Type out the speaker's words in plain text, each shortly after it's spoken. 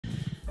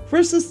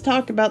First, let's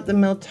talk about the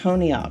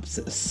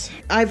Miltoniopsis.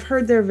 I've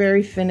heard they're a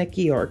very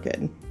finicky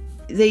orchid.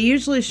 They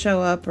usually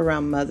show up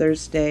around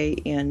Mother's Day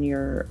in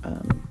your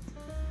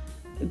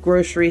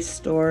grocery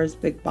stores,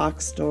 big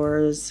box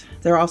stores.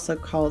 They're also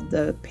called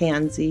the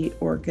pansy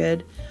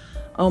orchid.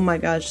 Oh my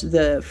gosh,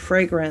 the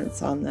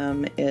fragrance on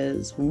them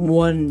is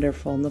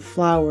wonderful, and the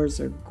flowers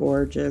are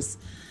gorgeous.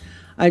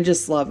 I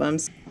just love them.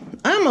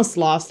 I almost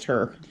lost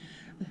her,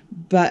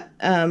 but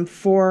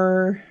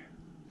for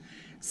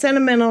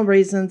sentimental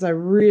reasons, I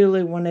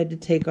really wanted to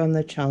take on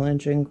the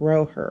challenge and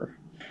grow her.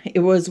 It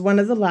was one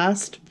of the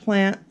last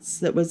plants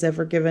that was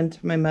ever given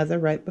to my mother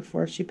right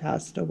before she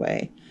passed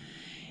away.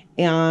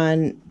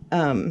 And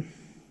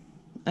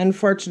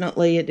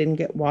unfortunately, it didn't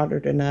get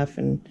watered enough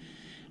and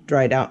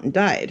dried out and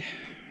died.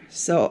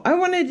 So I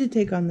wanted to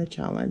take on the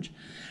challenge.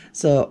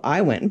 So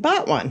I went and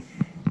bought one.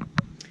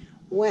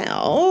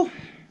 Well,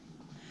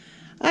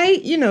 I,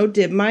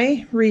 did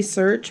my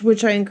research,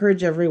 which I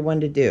encourage everyone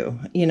to do.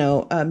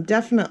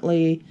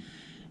 Definitely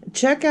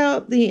check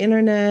out the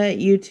internet,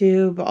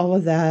 YouTube, all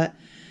of that.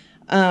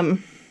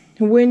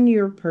 When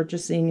you're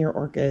purchasing your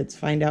orchids,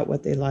 find out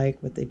what they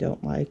like, what they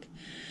don't like.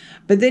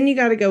 But then you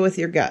got to go with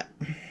your gut.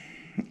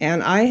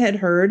 And I had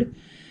heard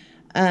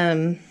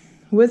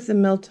with the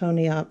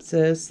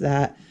Miltoniopsis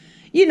that,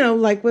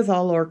 like with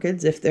all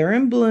orchids, if they're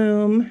in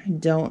bloom,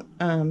 don't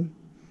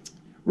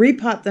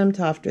repot them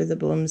till after the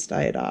blooms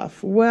died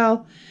off.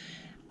 Well,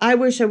 I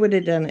wish I would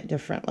have done it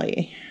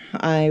differently.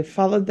 I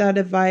followed that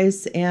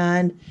advice,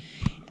 and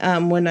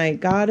when I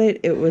got it,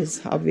 it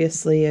was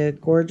obviously a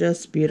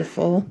gorgeous,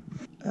 beautiful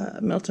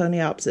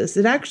Miltoniopsis.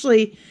 It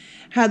actually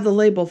had the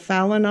label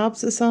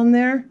Phalaenopsis on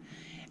there,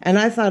 and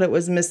I thought it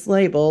was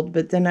mislabeled,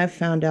 but then I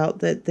found out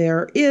that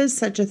there is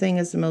such a thing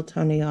as a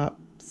Miltoniopsis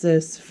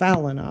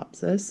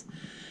Phalaenopsis.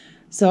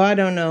 So I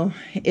don't know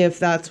if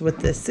that's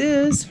what this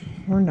is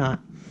or not.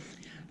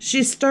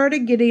 She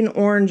started getting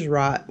orange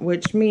rot,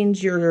 which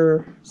means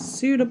your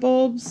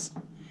pseudobulbs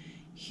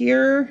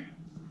here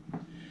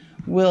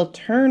will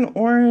turn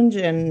orange,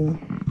 and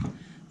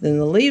then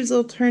the leaves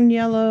will turn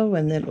yellow,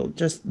 and it'll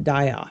just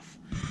die off.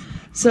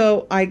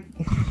 So I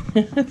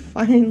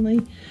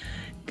finally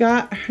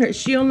got her.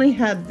 She only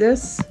had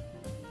this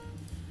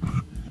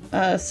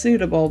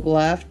pseudobulb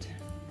left,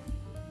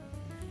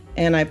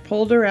 and I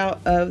pulled her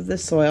out of the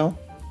soil.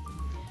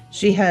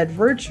 She had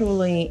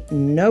virtually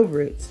no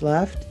roots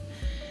left.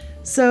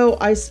 So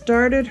I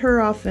started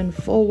her off in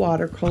full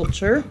water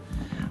culture,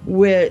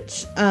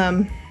 which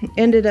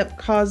ended up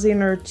causing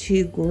her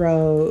to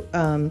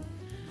grow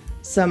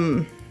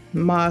some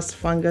moss,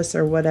 fungus,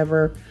 or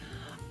whatever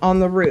on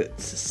the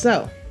roots.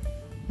 So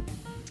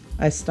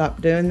I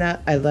stopped doing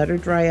that. I let her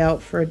dry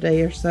out for a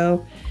day or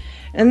so,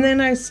 and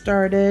then I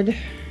started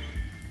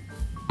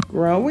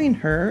growing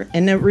her.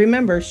 And then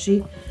remember,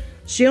 she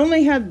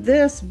only had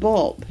this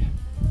bulb,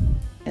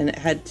 and it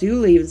had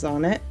 2 leaves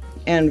on it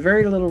and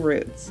very little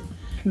roots.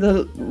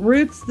 The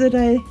roots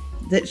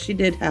that she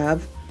did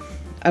have,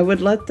 I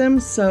would let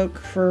them soak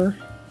for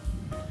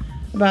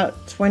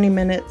about 20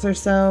 minutes or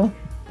so,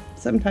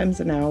 sometimes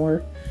an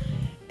hour,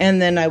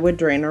 and then I would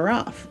drain her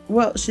off.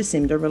 Well, she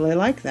seemed to really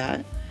like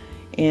that,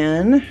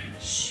 and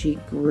she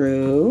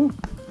grew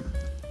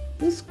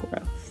this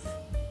growth,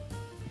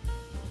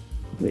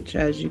 which,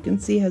 as you can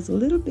see, has a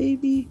little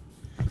baby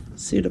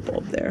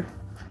pseudobulb there.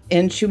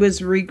 And she was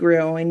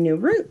regrowing new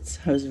roots.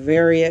 I was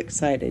very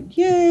excited.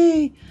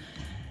 Yay!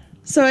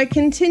 So I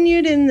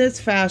continued in this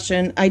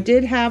fashion. I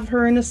did have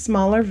her in a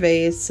smaller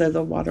vase so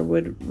the water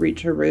would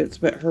reach her roots,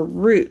 but her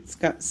roots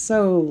got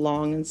so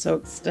long and so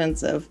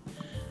extensive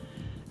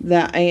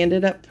that I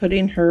ended up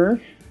putting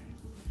her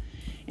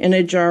in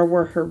a jar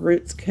where her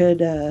roots could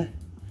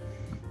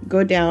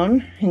go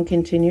down and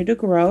continue to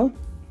grow.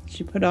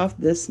 She put off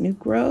this new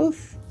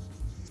growth,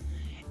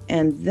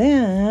 and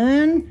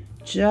then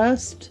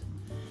just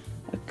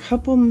a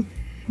couple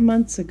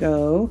months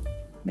ago,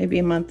 maybe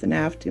a month and a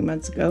half, 2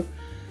 months ago,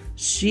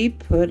 she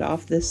put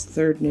off this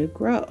 3rd new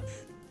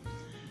growth.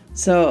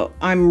 So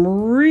I'm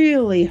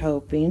really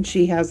hoping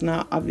she has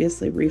not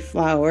obviously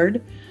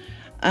reflowered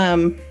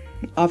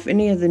off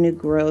any of the new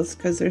growths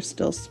because they're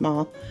still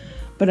small.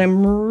 But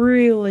I'm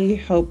really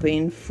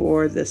hoping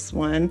for this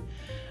one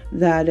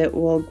that it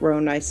will grow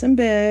nice and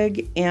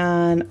big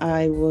and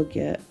I will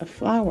get a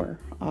flower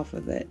off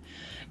of it.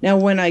 Now,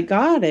 when I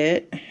got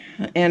it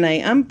and I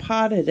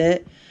unpotted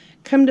it,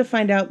 come to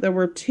find out there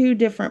were 2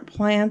 different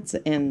plants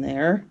in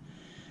there.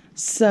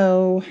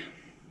 So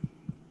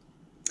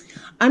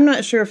I'm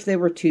not sure if they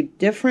were 2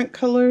 different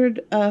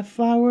colored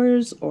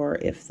flowers or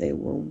if they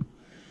were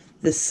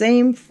the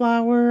same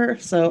flower.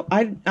 So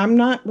I'm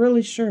not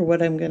really sure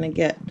what I'm going to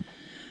get,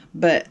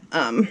 but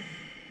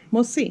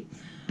we'll see.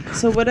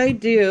 So what I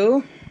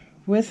do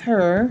with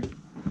her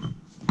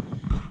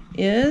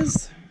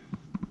is,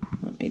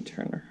 let me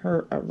turn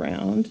her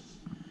around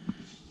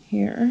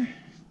here,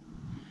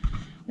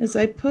 is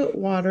I put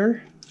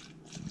water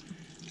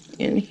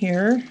in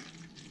here.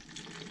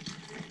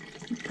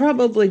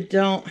 Probably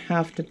don't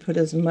have to put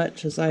as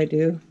much as I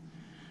do,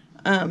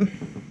 but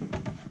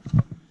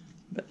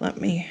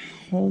let me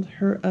hold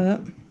her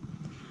up.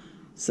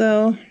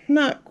 So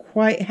not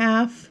quite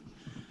half,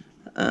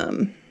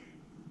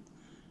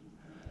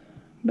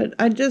 but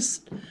I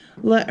just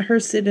let her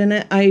sit in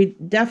it. I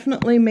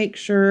definitely make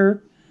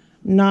sure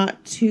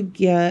not to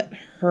get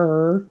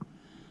her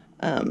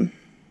the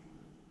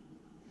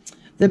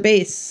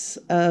base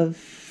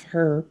of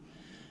her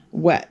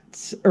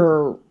wet,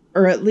 or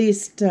at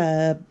least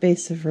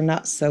base of her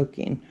not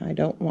soaking. I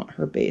don't want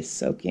her base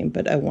soaking,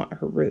 but I want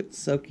her roots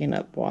soaking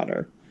up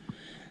water.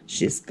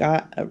 She's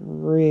got a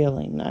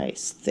really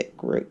nice thick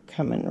root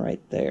coming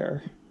right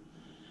there,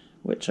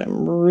 which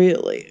I'm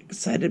really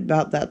excited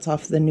about. That's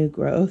off the new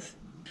growth.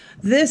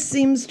 This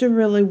seems to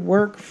really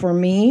work for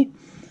me.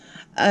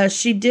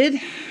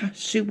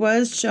 She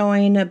was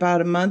showing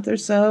about a month or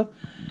so.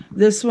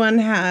 This one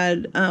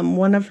had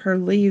one of her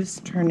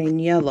leaves turning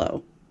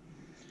yellow,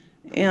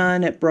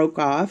 and it broke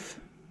off,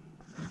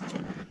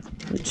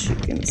 which you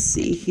can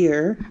see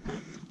here.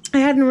 I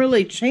hadn't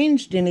really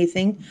changed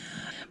anything,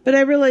 but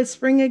I realized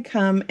spring had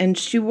come, and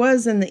she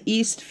was in the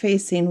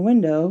east-facing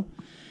window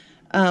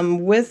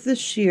with the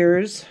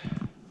shears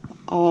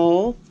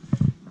all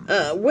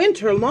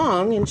winter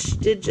long, and she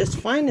did just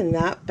fine in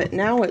that. But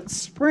now it's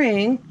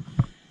spring,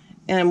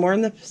 and we're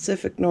in the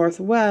Pacific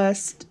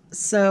Northwest,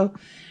 so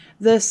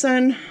the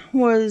sun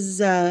was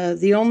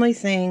the only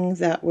thing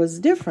that was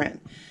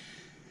different.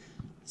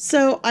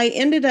 So I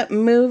ended up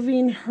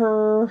moving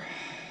her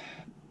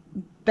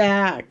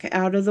back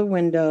out of the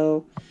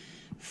window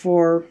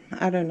for,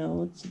 I don't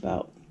know, it's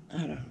about,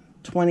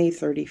 20,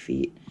 30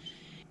 feet.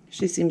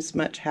 She seems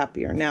much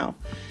happier now.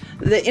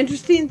 The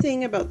interesting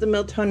thing about the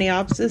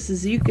Miltoniopsis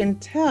is you can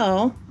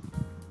tell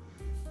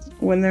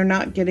when they're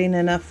not getting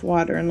enough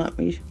water. And let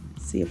me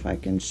see if I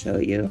can show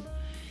you.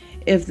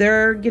 If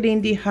they're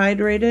getting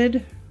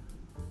dehydrated,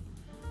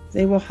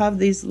 they will have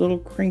these little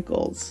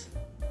crinkles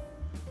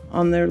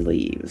on their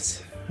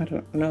leaves. I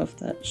don't know if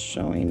that's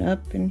showing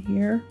up in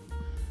here.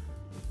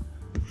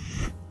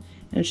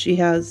 And she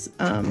has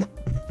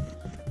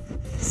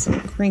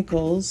some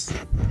crinkles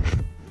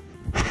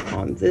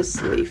on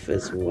this leaf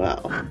as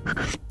well.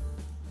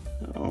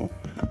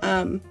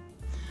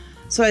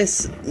 So I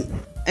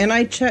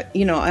check,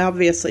 I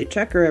obviously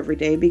check her every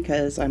day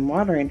because I'm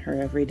watering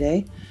her every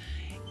day.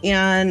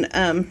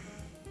 And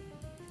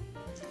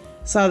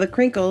saw the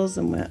crinkles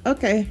and went,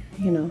 okay,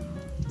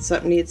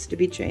 something needs to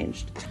be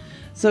changed.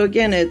 So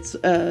again, it's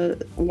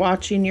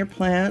watching your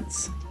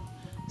plants,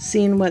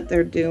 seeing what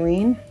they're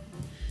doing.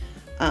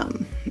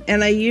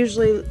 And I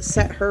usually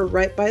set her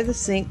right by the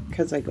sink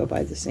because I go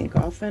by the sink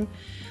often.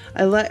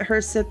 I let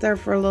her sit there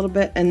for a little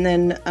bit, and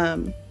then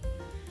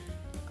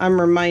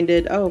I'm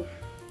reminded, oh,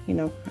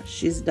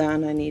 she's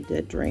done. I need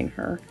to drain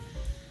her.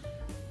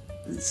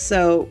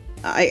 So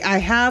I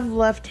have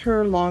left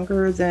her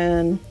longer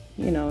than,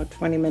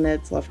 20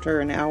 minutes, left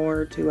her an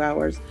hour, 2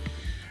 hours.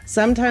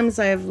 Sometimes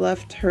I have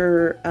left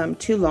her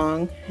too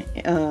long,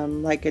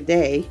 like a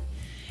day,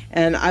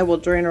 and I will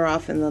drain her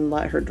off and then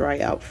let her dry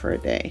out for a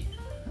day.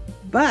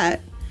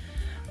 But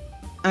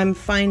I'm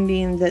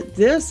finding that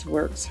this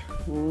works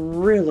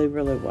really,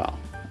 really well.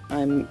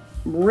 I'm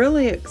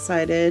really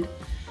excited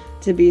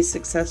to be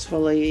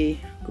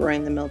successfully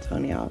growing the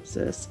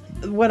Miltoniopsis.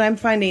 What I'm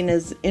finding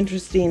is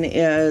interesting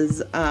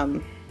is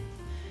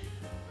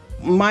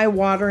my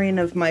watering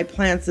of my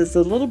plants is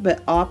a little bit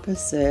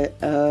opposite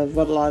of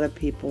what a lot of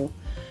people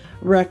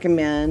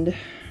recommend.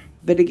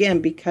 But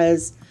again,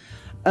 because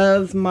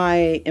of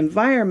my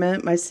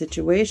environment, my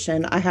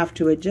situation, I have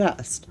to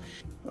adjust.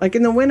 Like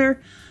in the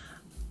winter,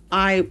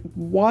 I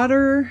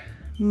water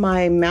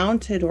my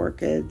mounted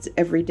orchids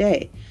every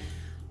day.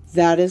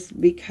 That is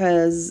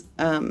because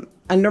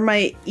under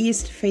my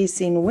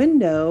east-facing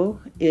window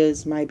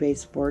is my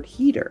baseboard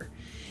heater.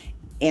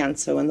 And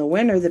so in the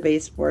winter, the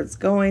baseboard's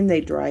going,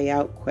 they dry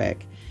out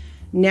quick.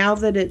 Now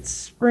that it's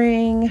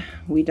spring,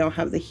 we don't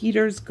have the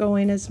heaters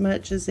going as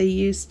much as they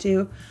used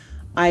to.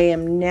 I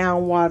am now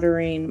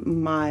watering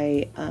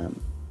my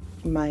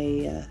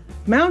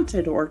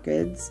mounted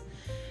orchids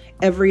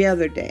every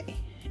other day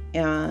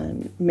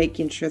and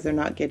making sure they're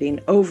not getting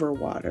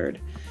overwatered.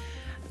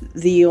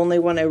 The only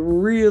one I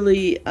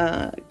really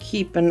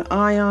keep an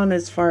eye on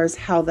as far as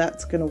how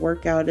that's going to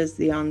work out is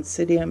the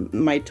Oncidium,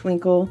 my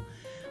twinkle,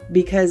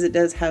 because it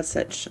does have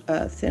such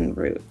thin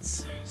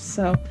roots.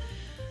 So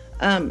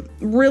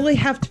really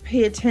have to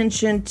pay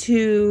attention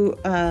to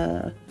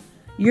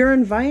your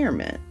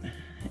environment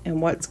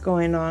and what's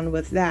going on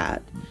with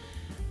that.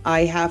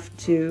 I have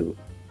to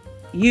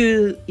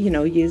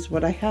use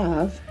what I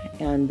have,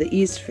 and the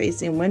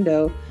east-facing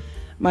window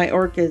my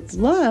orchids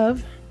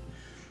love,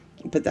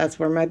 but that's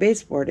where my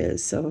baseboard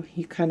is. So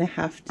you kind of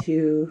have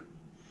to,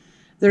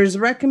 there's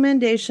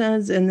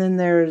recommendations, and then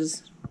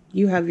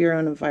you have your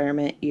own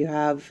environment, you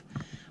have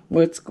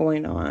what's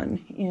going on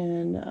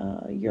in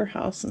your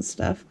house and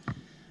stuff.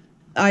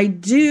 I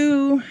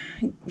do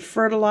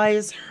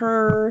fertilize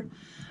her,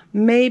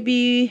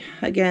 maybe,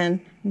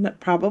 again,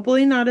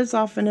 probably not as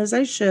often as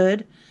I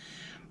should,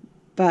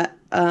 but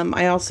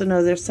I also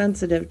know they're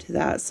sensitive to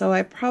that. So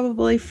I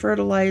probably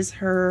fertilize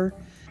her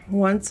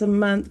once a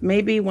month,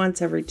 maybe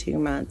once every 2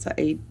 months.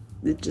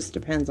 It just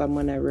depends on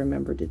when I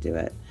remember to do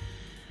it.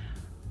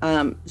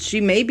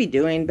 She may be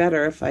doing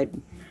better if I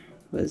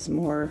was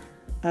more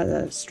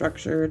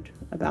structured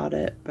about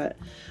it, but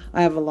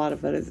I have a lot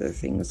of other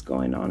things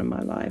going on in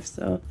my life.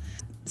 So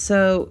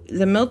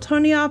the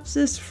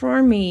Miltoniopsis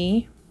for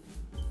me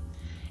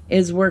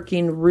is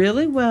working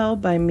really well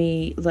by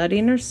me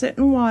letting her sit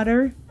in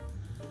water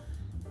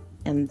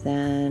and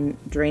then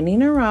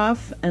draining her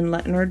off and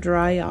letting her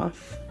dry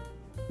off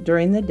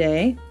during the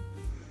day.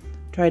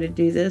 Try to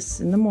do this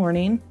in the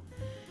morning,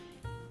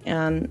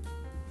 and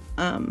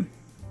then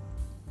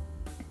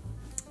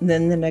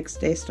the next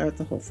day start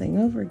the whole thing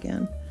over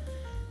again.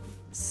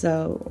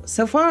 So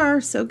far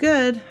so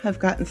good. I've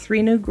gotten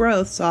 3 new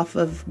growths off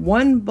of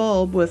 1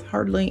 bulb with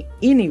hardly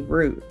any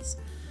roots,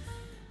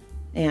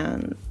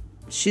 and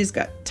she's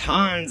got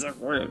tons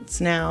of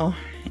roots now,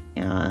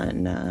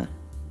 and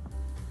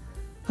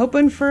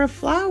hoping for a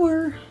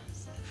flower.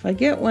 If I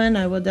get one,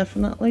 I will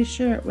definitely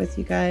share it with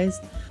you guys.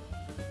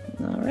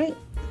 All right,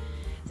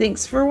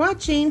 thanks for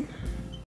watching.